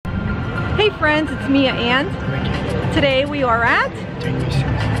friends, it's Mia and today we are at,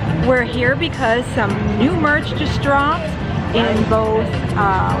 we're here because some new merch just dropped in both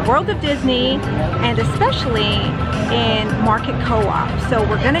World of Disney and especially in Market Co-op. So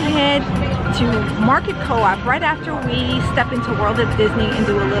we're gonna head to Market Co-op right after we step into World of Disney and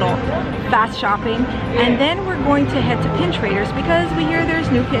do a little fast shopping, and then we're going to head to Pin Traders because we hear there's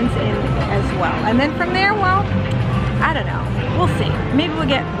new pins in as well. And then from there, well, I don't know, we'll see. Maybe we'll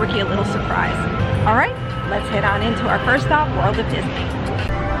get Ricky a little surprise. All right, let's head on into our first stop, World of Disney.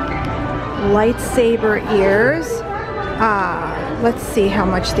 Lightsaber ears. Let's see how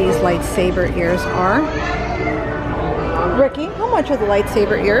much these lightsaber ears are. Ricky, how much are the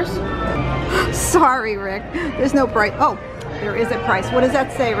lightsaber ears? Sorry, Rick. There's no price. Oh, there is a price. What does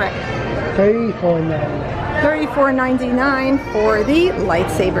that say, Rick? $34.99. $34.99 for the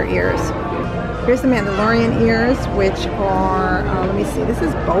lightsaber ears. Here's the Mandalorian ears, which are, let me see, this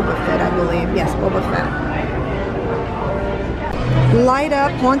is Boba Fett, I believe. Yes, Boba Fett. Light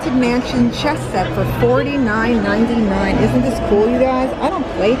up Haunted Mansion chess set for $49.99. Isn't this cool, you guys? I don't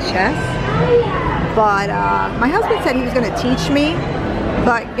play chess, but my husband said he was going to teach me,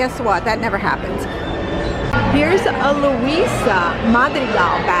 but guess what? That never happened. Here's a Luisa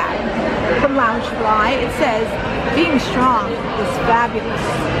Madrigal bag from Loungefly. It says, being strong is fabulous.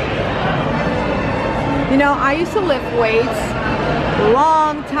 You know, I used to lift weights a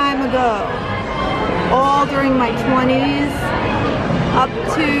long time ago, all during my 20s, up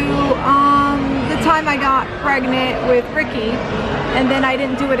to the time I got pregnant with Ricky, and then I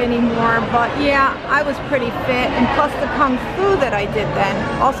didn't do it anymore. But yeah, I was pretty fit, and plus the Kung Fu that I did then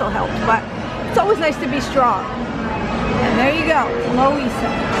also helped. But it's always nice to be strong. And there you go,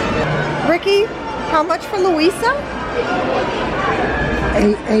 Louisa. Ricky, how much for Louisa?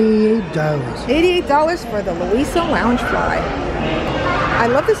 $88. $88 for the Louisa Loungefly. I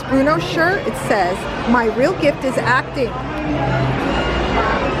love this Bruno shirt. It says, my real gift is acting.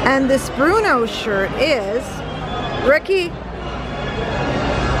 And this Bruno shirt is, Ricky?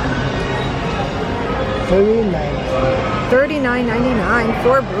 $39.99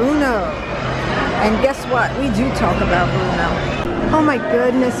 for Bruno. And guess what? We do talk about Bruno. Oh my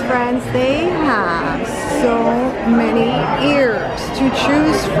goodness, friends, they have so many ears to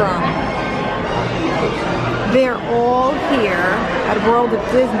choose from. They're all here at World of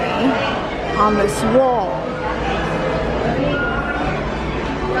Disney on this wall.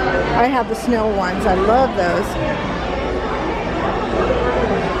 I have the snow ones. I love those.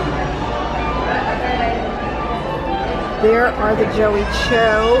 There are the Joey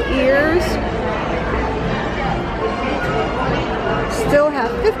Cho ears. Still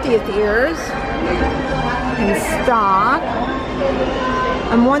have 50th ears in stock.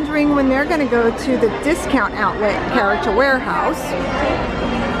 I'm wondering when they're going to go to the discount outlet Character Warehouse.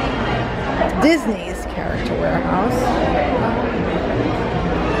 Disney's Character Warehouse.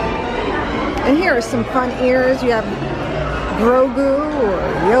 And here are some fun ears. You have Grogu or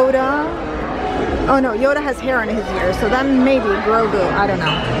Yoda. Oh no, Yoda has hair in his ears, so that may be Grogu. I don't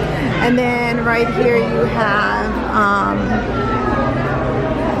know. And then right here you have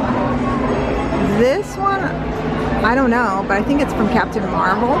this one. I don't know, but I think it's from Captain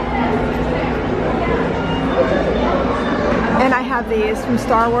Marvel. And I have these from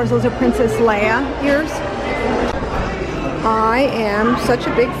Star Wars. Those are Princess Leia ears. I am such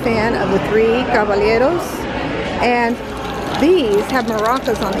a big fan of the Three Caballeros, and these have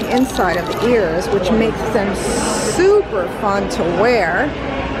maracas on the inside of the ears, which makes them super fun to wear.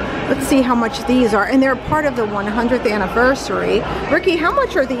 Let's see how much these are, and they're part of the 100th anniversary. Ricky, how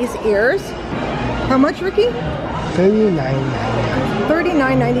much are these ears? How much, Ricky? $39.99.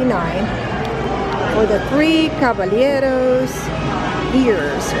 $39.99 for the Three Caballeros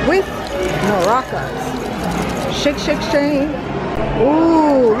ears with maracas. Shake, shake, shake.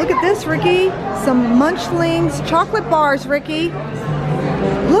 Ooh, look at this, Ricky. Some Munchlings chocolate bars, Ricky.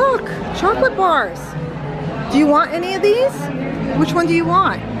 Look, chocolate bars. Do you want any of these? Which one do you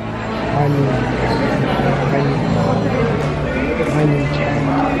want?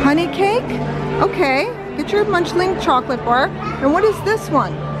 Honey cake? Okay, get your Munchling chocolate bar. And what is this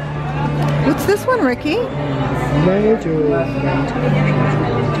one? What's this one, Ricky?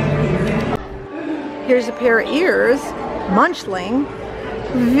 Here's a pair of ears, Munchling.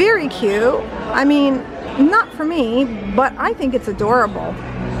 Very cute. I mean, not for me, but I think it's adorable.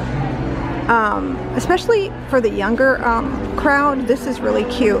 Especially for the younger crowd, this is really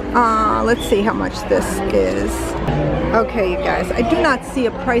cute. Let's see how much this is. Okay, you guys, I do not see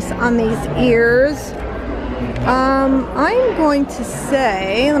a price on these ears. I'm going to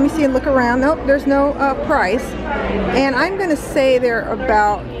say, let me see, look around. Nope, there's no price. And I'm going to say they're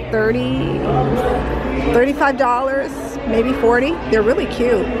about $30, $35, maybe $40. They're really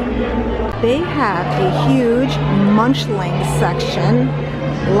cute. They have a huge munchling section.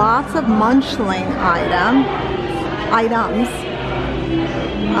 Lots of munchling items.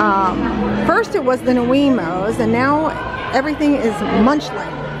 First it was the Nuimos, and now everything is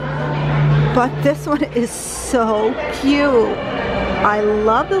munchling. But this one is so cute. I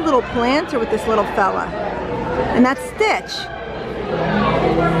love the little planter with this little fella. And that's Stitch.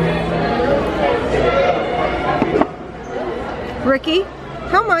 Ricky,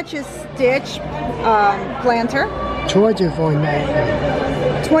 how much is Stitch planter?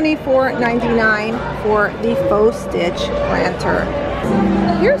 $24.99. $24.99 for the faux Stitch planter.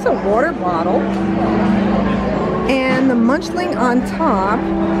 Here's a water bottle. And the munchling on top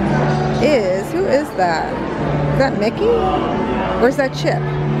is, who is that? Is that Mickey? Or is that Chip?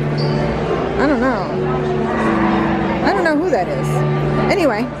 I don't know. I don't know who that is.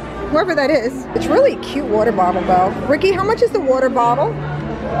 Anyway, whoever that is, it's really a cute water bottle though. Ricky, how much is the water bottle?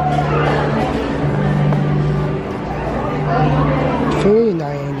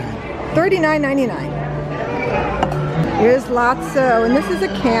 $39.99. $39.99. Here's Lotso, and this is a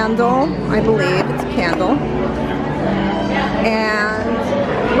candle, I believe. It's a candle.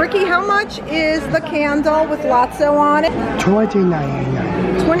 And Ricky, how much is the candle with Lotso on it?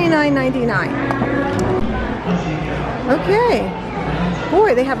 $29.99. $29.99. Okay.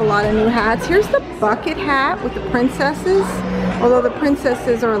 Boy, they have a lot of new hats. Here's the bucket hat with the princesses. Although the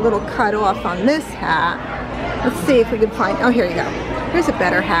princesses are a little cut off on this hat. Let's see if we can find, oh, here you go. Here's a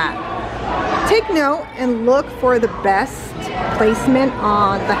better hat. Take note and look for the best placement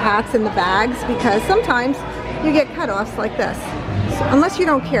on the hats and the bags, because sometimes you get cut-offs like this. So unless you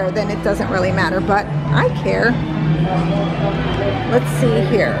don't care, then it doesn't really matter, but I care. Let's see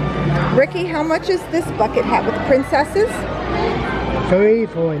here. Ricky, how much is this bucket hat with the princesses?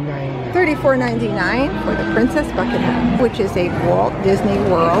 $34.99. $34.99 for the princess bucket hat, which is a Walt Disney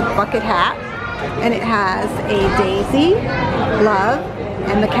World bucket hat. And it has a daisy, love,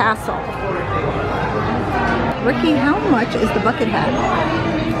 and the castle. Ricky, how much is the bucket hat?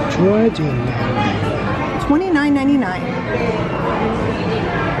 $29.99.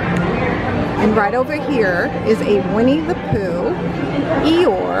 And right over here is a Winnie the Pooh,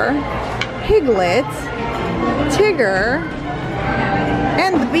 Eeyore, Piglet, Tigger,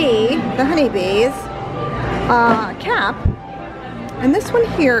 and the bee, the honeybees, cap. And this one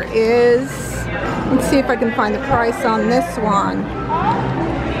here is, let's see if I can find the price on this one.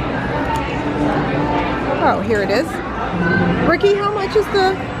 Oh, here it is. Ricky, how much is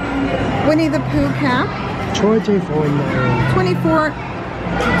the Winnie the Pooh cap?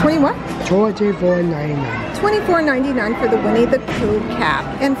 $24.99. 20 what? $24.99. $24.99 for the Winnie the Pooh cap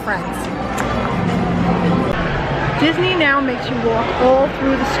and friends. Disney now makes you walk all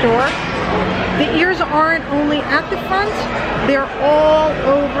through the store. The ears aren't only at the front, they're all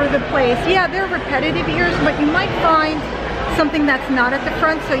over the place. Yeah, they're repetitive ears, but you might find something that's not at the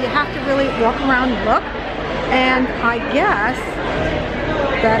front, so you have to really walk around and look. And I guess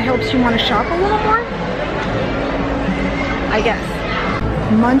that helps you want to shop a little more, I guess.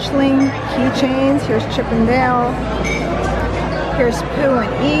 Munchling keychains. Here's Chip and Dale. Here's Pooh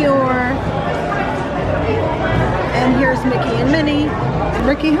and Eeyore. And here's Mickey and Minnie.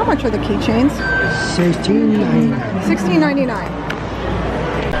 Ricky, how much are the keychains? $16.99. $16.99.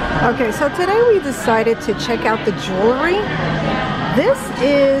 Okay, so today we decided to check out the jewelry. This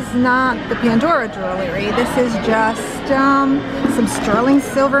is not the Pandora jewelry. This is just some sterling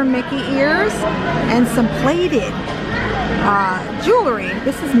silver Mickey ears and some plated jewelry.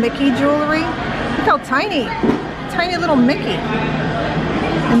 This is Mickey jewelry. Look how tiny. Tiny little Mickey.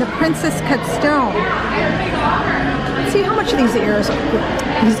 And the princess cut stone. Let's see how much these ears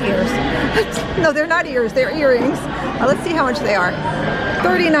are. These ears. No, they're not ears. They're earrings. Let's see how much they are.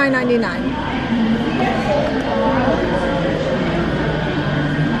 $39.99.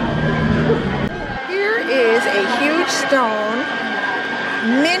 Here is a huge stone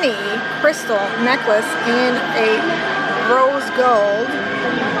mini crystal necklace in a rose gold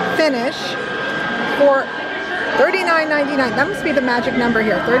finish for $39.99. That must be the magic number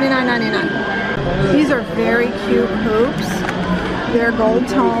here, $39.99. These are very cute hoops. They're gold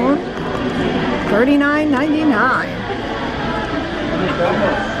tone, $39.99.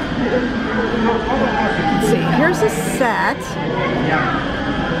 Let's see, here's a set,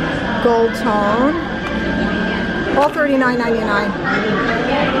 gold tone, all $39.99.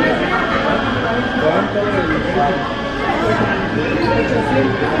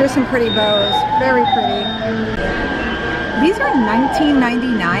 Here's some pretty bows, very pretty. These are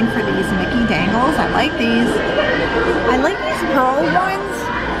 $19.99 for these Mickey dangles. I like these. I like these pearl ones,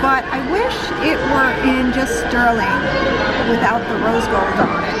 but I wish it were in just sterling without the rose gold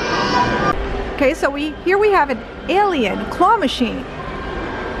on it. Okay, so here we have an alien claw machine.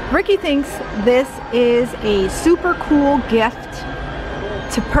 Ricky thinks this is a super cool gift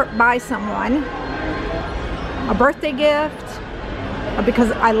to buy someone. A birthday gift, a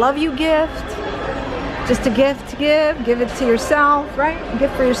because I love you gift, just a gift to give it to yourself, right? A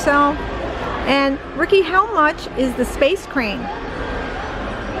gift for yourself. And Ricky, how much is the space crane?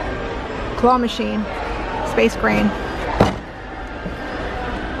 Claw machine, space crane.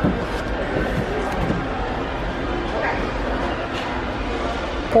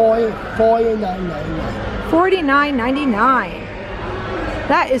 $49.99.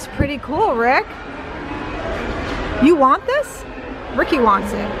 That is pretty cool, Rick. You want this? Ricky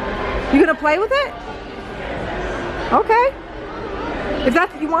wants it. You gonna play with it? Okay. If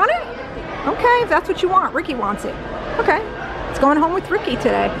that's you want it? Okay, if that's what you want. Ricky wants it. Okay. It's going home with Ricky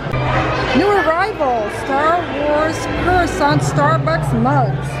today. New arrival, Star Wars Coruscant Starbucks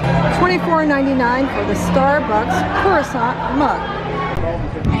mugs. $24.99 for the Starbucks Coruscant mug.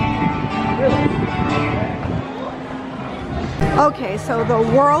 Okay, so the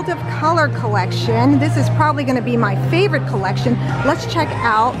World of Color collection. This is probably going to be my favorite collection. Let's check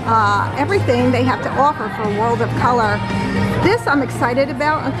out everything they have to offer for World of Color. This I'm excited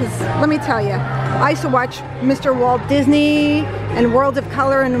about because let me tell you, I used to watch Mr. Walt Disney and World of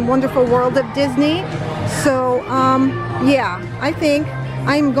Color and Wonderful World of Disney. So yeah, I think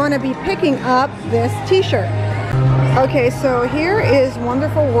I'm going to be picking up this t-shirt. Okay, so here is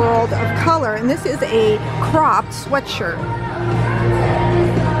Wonderful World of Color, and this is a cropped sweatshirt.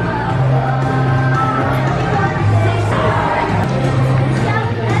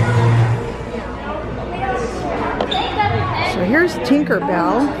 So here's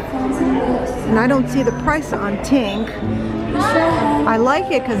Tinkerbell, and I don't see the price on Tink. I like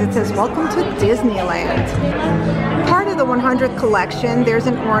it because it says welcome to Disneyland. Part of the 100 collection, there's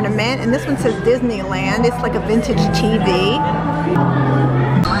an ornament, and this one says Disneyland. It's like a vintage TV.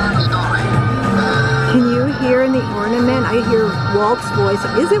 Can you hear in the ornament? I hear Walt's voice.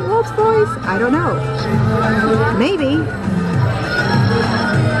 Is it Walt's voice? I don't know. Maybe.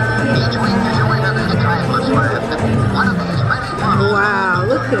 Wow,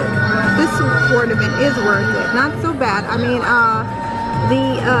 look at this ornament is worth it. Not so bad. I mean,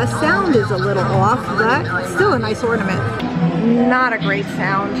 the sound is a little off, but still a nice ornament. Not a great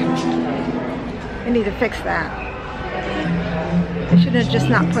sound. I need to fix that. They should have just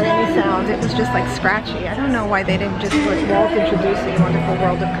not put any sound. It was just like scratchy. I don't know why they didn't just put Walt introducing Wonderful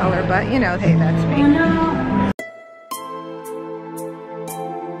World of Color, but you know, hey, that's me.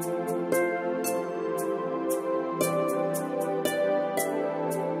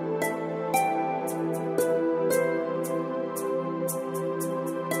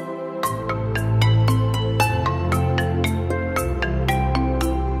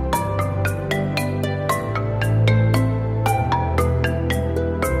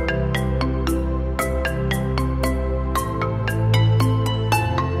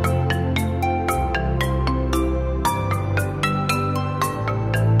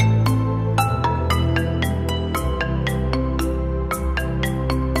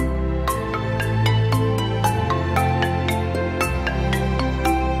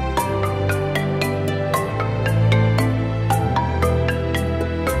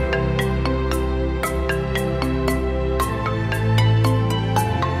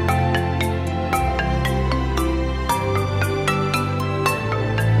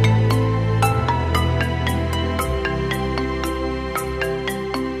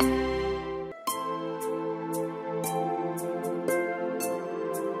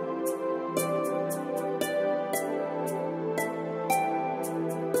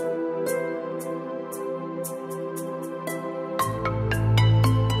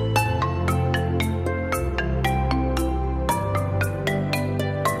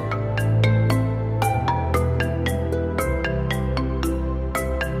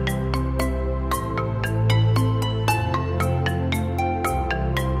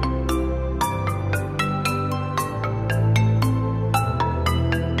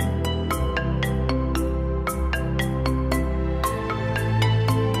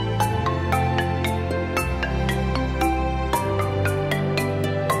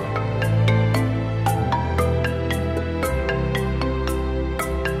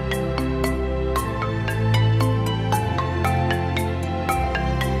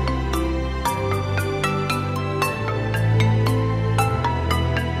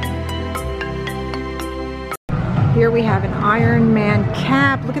 Here we have an Iron Man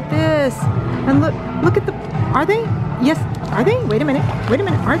cap. Look at this. And look at the, are they? Yes, Are they? Wait a minute. Wait a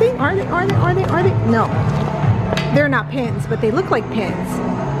minute. Are they? Are they? Are they? Are they? Are they? No. They're not pins, but they look like pins.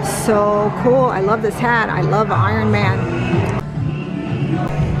 So cool. I love this hat. I love Iron Man.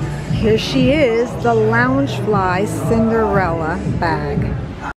 Here she is, the Loungefly Cinderella bag.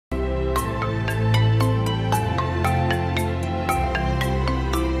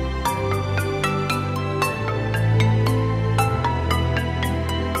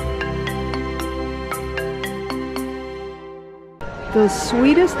 The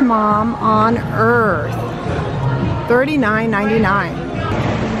sweetest mom on earth. $39.99.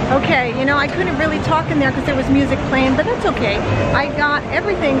 Okay, you know, I couldn't really talk in there because there was music playing, but that's okay. I got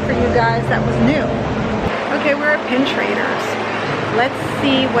everything for you guys that was new. Okay, we're at Pin Traders. Let's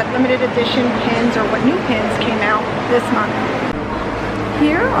see what limited edition pins or what new pins came out this month.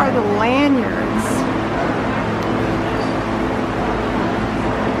 Here are the lanyards.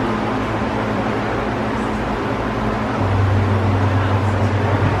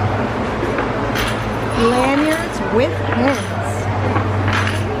 Lanyards with pins.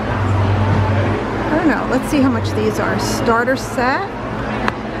 I don't know. Let's see how much these are. Starter set.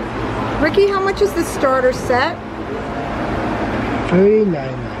 Ricky, how much is the starter set?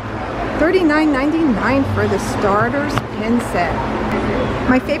 $39.99. $39.99 for the starters pin set.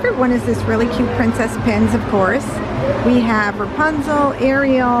 My favorite one is this really cute princess pins, of course. We have Rapunzel,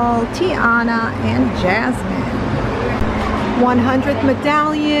 Ariel, Tiana, and Jasmine. 100th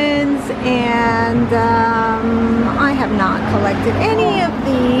medallions, and I have not collected any of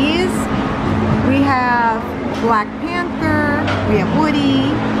these. We have Black Panther, we have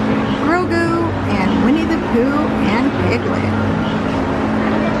Woody, Grogu, and Winnie the Pooh, and Piglet.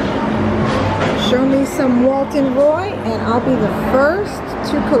 Show me some Walton Roy, and I'll be the first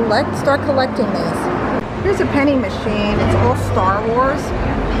to start collecting these. Here's a penny machine. It's all Star Wars.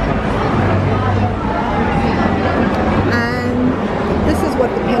 This is what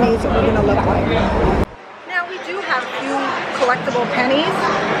the pennies are going to look like. Now we do have a few collectible pennies,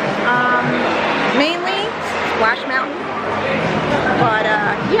 mainly Splash Mountain, but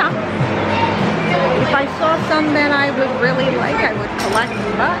yeah, if I saw some that I would really like, I would collect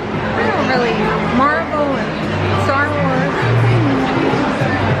them, but I don't really. Marvel and Star Wars.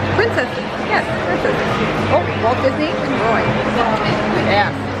 Princesses, yes, princesses. Oh, Walt Disney and Roy.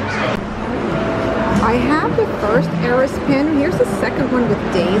 Yes. I have the first Eris pin. Here's the second one with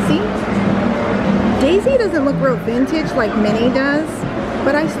Daisy. Daisy doesn't look real vintage like Minnie does,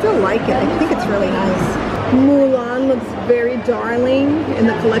 but I still like it. I think it's really nice. Mulan looks very darling in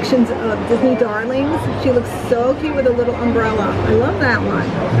the collections of Disney Darlings. She looks so cute with a little umbrella. I love that one.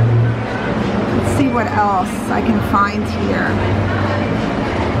 Let's see what else I can find here.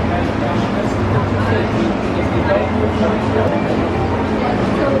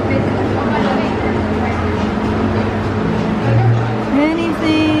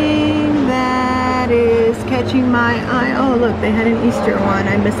 Anything that is catching my eye. Oh look, they had an Easter one.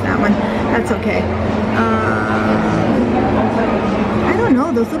 I missed that one. That's okay. I don't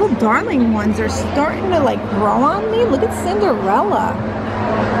know, those little darling ones are starting to like grow on me. Look at Cinderella.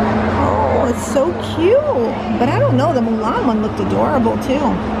 Oh, it's so cute. But I don't know, the Mulan one looked adorable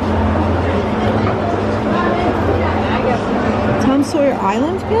too. Tom Sawyer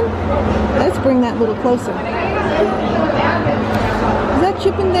Island pin? Let's bring that a little closer. Is that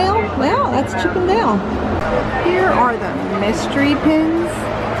Chip and Dale? Wow, that's Chip and Dale. Here are the mystery pins.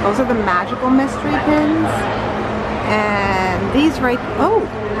 Those are the magical mystery pins. And these oh,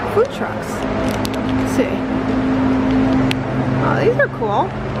 food trucks. Let's see. Oh, these are cool.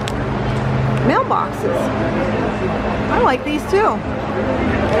 Mailboxes. I like these too.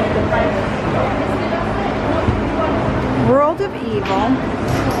 World of Evil,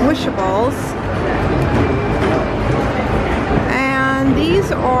 Wishables, and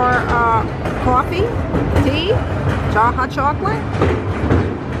these are coffee, tea, hot chocolate,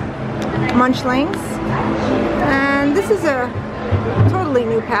 Munchlings, and this is a totally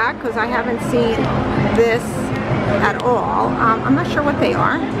new pack because I haven't seen this at all. I'm not sure what they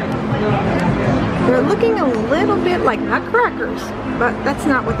are. They're looking a little bit like nutcrackers, but that's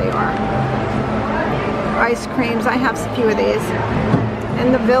not what they are. Ice creams, I have a few of these.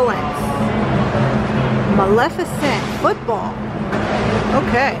 And the villains. Maleficent football.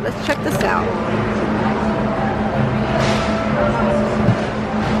 Okay, let's check this out.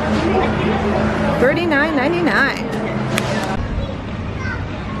 $39.99.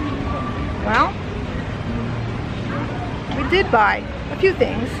 Well, we did buy a few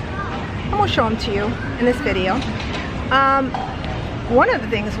things. And we'll show them to you in this video. One of the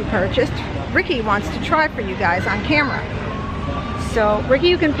things we purchased, Ricky wants to try for you guys on camera. So Ricky,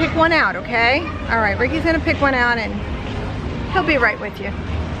 you can pick one out, okay? All right, Ricky's gonna pick one out and He'll be right with you.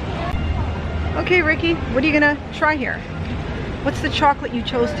 Okay, Ricky, what are you gonna try here? What's the chocolate you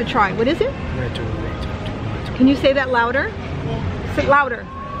chose to try? What is it? Can you say that louder? Say it louder.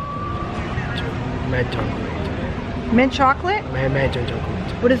 Mint chocolate. Mint chocolate? Mint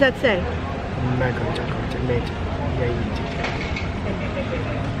chocolate. What does that say? Mint chocolate. Mint.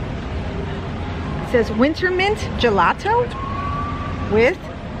 It says winter mint gelato with,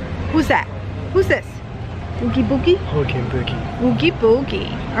 who's that? Who's this? Oogie Boogie? Oogie Boogie. Oogie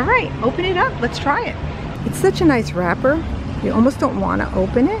Boogie. All right, open it up. Let's try it. It's such a nice wrapper. You almost don't want to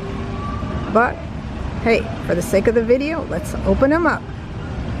open it. But, hey, for the sake of the video, let's open them up.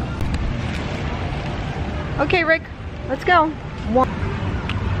 Okay, Rick, let's go.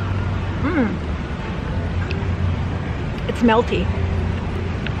 It's melty.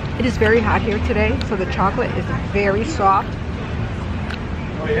 It is very hot here today, so the chocolate is very soft.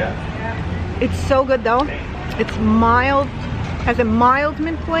 It's so good though. It's mild, has a mild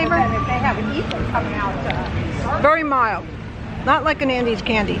mint flavor. And if they have an Ethan coming out, Very mild. Not like an Andy's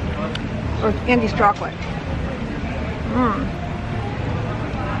candy or Andy's chocolate.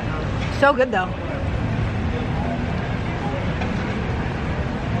 So good though.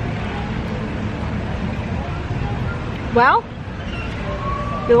 Well,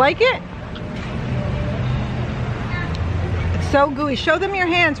 you like it? It's so gooey. Show them your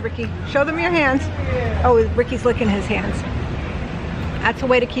hands, Ricky. Show them your hands. Oh, Ricky's licking his hands. That's a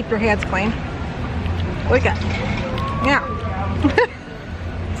way to keep your hands clean. Look at it. Yeah.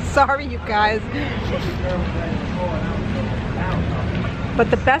 Sorry, you guys.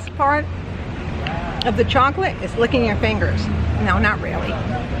 But the best part of the chocolate is licking your fingers. No, not really.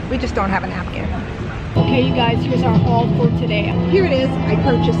 We just don't have a napkin. Okay, you guys, here's our haul for today. Here it is. I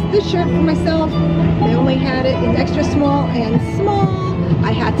purchased this shirt for myself. They only had it in extra small and small.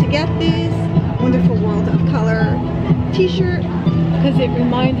 I had to get this Wonderful World of Color t-shirt because it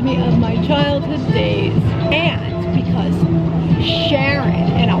reminds me of my childhood days. And because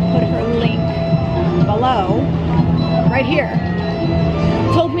Sharon, and I'll put her link below, right here,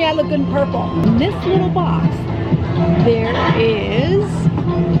 told me I look good in purple. In this little box, there is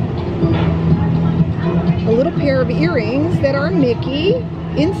a little pair of earrings that are Mickey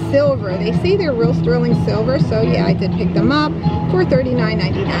in silver. They say they're real sterling silver, so yeah, I did pick them up for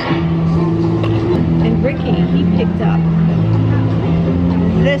 $39.99. And Ricky, he picked up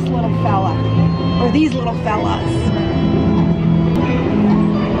this little fella, or these little fellas.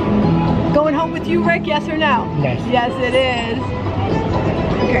 Going home with you, Rick, yes or no? Yes. Yes, it is.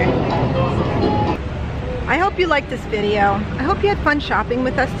 Okay. I hope you liked this video. I hope you had fun shopping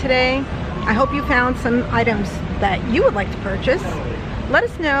with us today. I hope you found some items that you would like to purchase. Let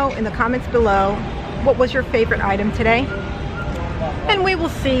us know in the comments below what was your favorite item today. And we will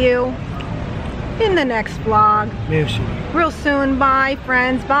see you in the next vlog. Merci. Real soon. Bye,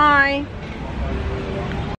 friends. Bye.